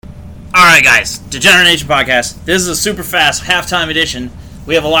Alright guys, Degenerate Nation Podcast. This is a super fast halftime edition.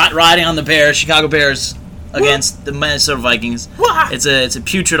 We have a lot riding on the Bears, Chicago Bears against the Minnesota Vikings. It's a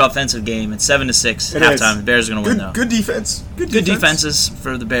putrid offensive game. It's 7-6 halftime. The Bears are going to win though. Good defense. Good defenses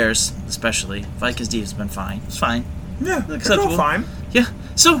for the Bears, especially. Vikings defense has been fine. It's fine. Yeah, acceptable. Fine. Yeah.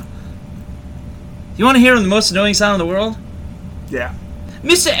 So, you want to hear the most annoying sound in the world? Yeah.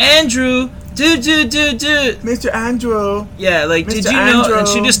 Mr. Andrew, dude. Mr. Andrew. Yeah, like, Mr. did you Andrew. know? And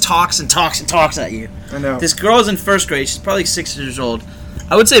she just talks at you. I know. This girl's in first grade. She's probably 6 years old.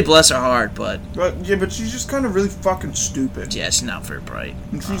 I would say bless her heart, but But she's just kind of really fucking stupid. yeah, she's not very bright.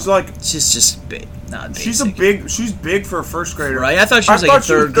 And she's like, She's just big, not basic. she's big for a first grader. Right? I thought she was like in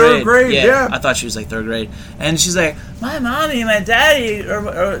third grade. Yeah. I thought she was like third grade. And she's like, my mommy and my daddy, or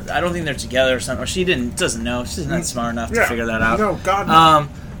I don't think they're together or something. Or she doesn't know. She's not smart enough to figure that out. No, God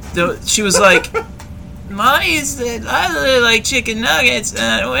no. She was like, Mommy said, I really like chicken nuggets.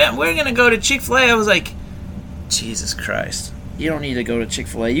 We're going to go to Chick-fil-A. I was like, Jesus Christ. You don't need to go to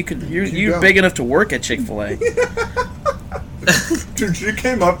Chick-fil-A. You're big enough to work at Chick-fil-A. Dude, she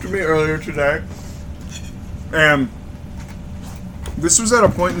came up to me earlier today, and this was at a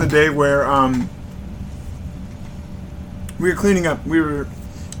point in the day where we were cleaning up. We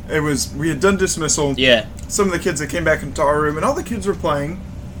had done dismissal. Yeah. Some of the kids that came back into our room, and all the kids were playing.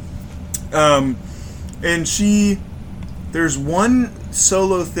 And there's one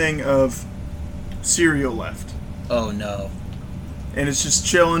solo thing of cereal left. Oh no. And it's just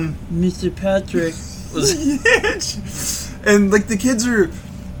chilling. Mr. Patrick. And like the kids are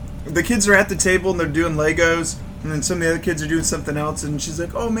at the table and they're doing Legos, and then some of the other kids are doing something else, and she's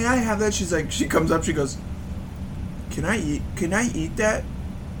like, "Oh, may I have that?" She's like, she comes up, she goes, Can I eat that?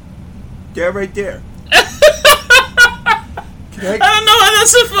 Yeah, right there. I don't know why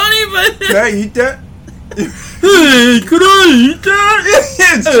that's so funny, but Can I eat that? Hey, could I eat that?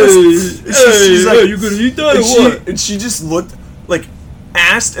 She's like, you gonna eat that or what? And she just looked, like,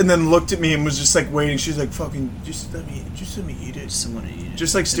 asked and then looked at me and was just like waiting. She's like, "Fucking, just let me eat it." Someone to eat it.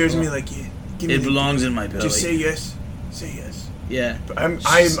 Just like stares at me like, "Yeah, give me It belongs in my belly. Just say yes. Say yes." Yeah. I'm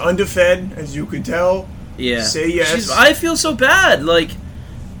underfed, as you could tell. Yeah. Say yes. I feel so bad. Like,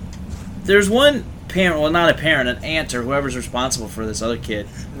 there's one parent, well, not a parent, an aunt or whoever's responsible for this other kid,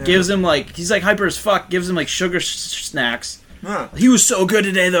 gives him, like, he's, like, hyper as fuck, gives him, like, sugar snacks. Huh. He was so good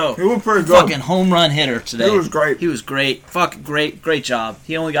today, though. He was pretty good. Fucking home run hitter today. He was great. He was great. Fucking great job.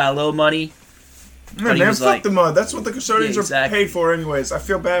 He only got a little money. Man, fuck the mud. That's what the custodians are paid for anyways. I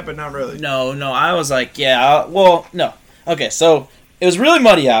feel bad, but not really. No, I was like, yeah, well, no. Okay, so, it was really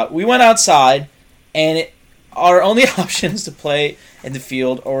muddy out. We went outside, and our only option is to play in the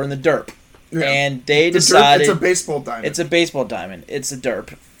field or in the derp. Yeah. And they decided... It's a baseball diamond. It's a baseball diamond. It's a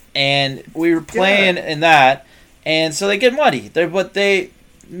derp. And we were playing in that, and so they get muddy.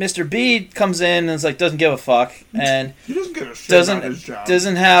 Mr. B comes in and is like, doesn't give a fuck. And he doesn't give a shit about his job.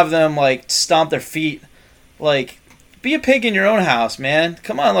 Doesn't have them, like, stomp their feet. Like, be a pig in your own house, man.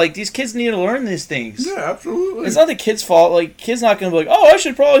 Come on, like, these kids need to learn these things. Yeah, absolutely. It's not the kid's fault. Like, kid's not going to be like, oh, I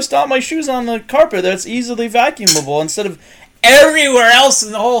should probably stomp my shoes on the carpet that's easily vacuumable instead of everywhere else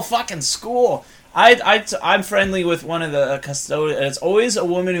in the whole fucking school. I'm friendly with one of the custodians. It's always a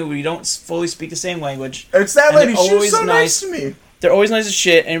woman who we don't fully speak the same language. It's that lady. She was so nice to me. They're always nice as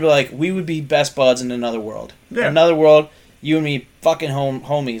shit, and you're like, we would be best buds in another world. Yeah. Another world, you and me, fucking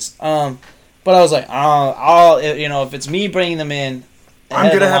homies. But I was like, I'll if it's me bringing them in,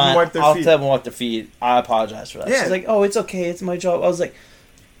 I'm gonna have them wipe their feet. I'll have them wipe their feet. I apologize for that. Yeah. She's like, oh, it's okay, it's my job. I was like,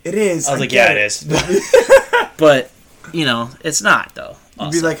 it is. I was like, yeah, it is. But it's not though.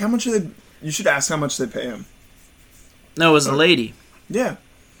 You'd be like, how much are they? You should ask how much they pay him. No, it was a lady. Yeah.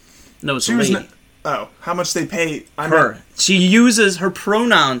 No, it's a lady. How much they pay her? She uses her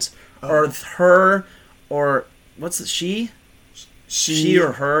pronouns or her or what's the she? She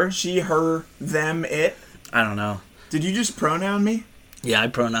or her? She, her, them, it. I don't know. Did you just pronoun me? Yeah, I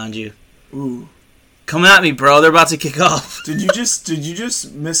pronouned you. Ooh. Come at me, bro. They're about to kick off. Did you just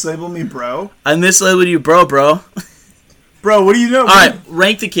mislabel me, bro? I mislabeled you, bro. Bro, what do you know? All right,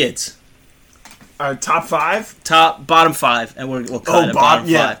 rank the kids. Top 5? Bottom 5, and we'll cut it. Bottom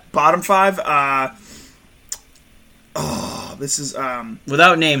 5. Bottom 5. This is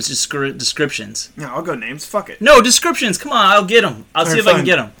without names, just descriptions. No, I'll go names. Fuck it. No descriptions. Come on, I'll get them. I'll see if I can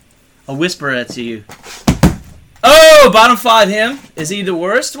get them. I'll whisper it to you. Oh, bottom 5. Him? Is he the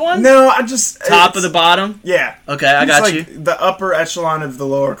worst one? No, I just top of the bottom. Yeah. Okay, I got like you. The upper echelon of the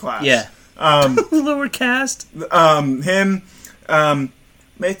lower class. Yeah. Lower caste. Him.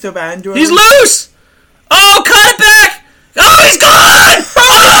 Mr. Andrew. He's loose. Oh, cut it back! Oh, he's gone!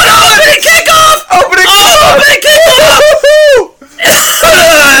 Oh, no, opening kickoff! Opening kickoff!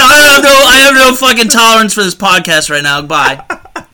 no fucking tolerance for this podcast right now. Bye.